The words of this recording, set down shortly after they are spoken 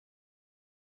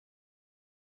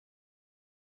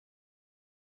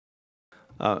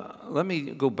Let me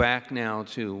go back now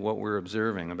to what we're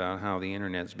observing about how the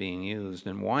Internet's being used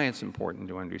and why it's important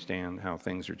to understand how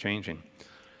things are changing.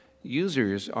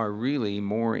 Users are really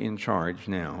more in charge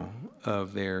now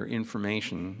of their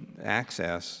information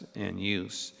access and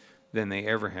use than they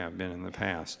ever have been in the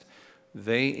past.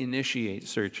 They initiate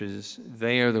searches.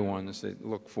 They are the ones that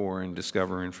look for and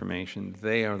discover information.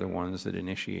 They are the ones that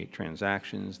initiate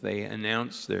transactions. They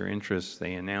announce their interests.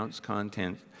 They announce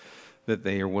content that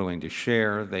they are willing to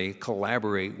share. They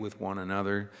collaborate with one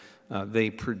another. They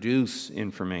produce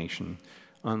information,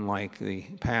 unlike the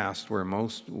past where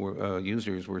most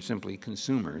users were simply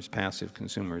consumers, passive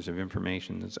consumers of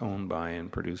information that's owned by and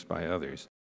produced by others.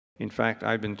 In fact,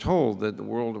 I've been told that the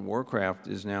World of Warcraft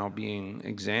is now being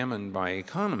examined by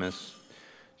economists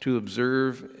to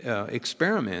observe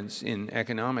experiments in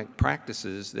economic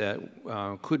practices that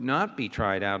could not be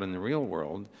tried out in the real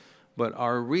world, but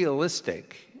are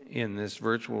realistic in this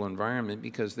virtual environment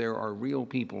because there are real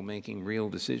people making real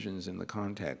decisions in the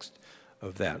context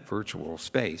of that virtual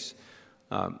space.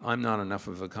 I'm not enough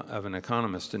of an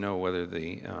economist to know whether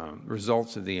the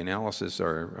results of the analysis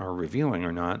are revealing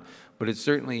or not, but it's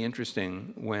certainly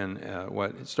interesting when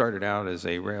what started out as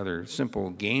a rather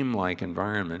simple game-like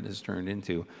environment has turned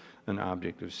into an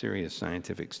object of serious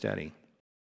scientific study.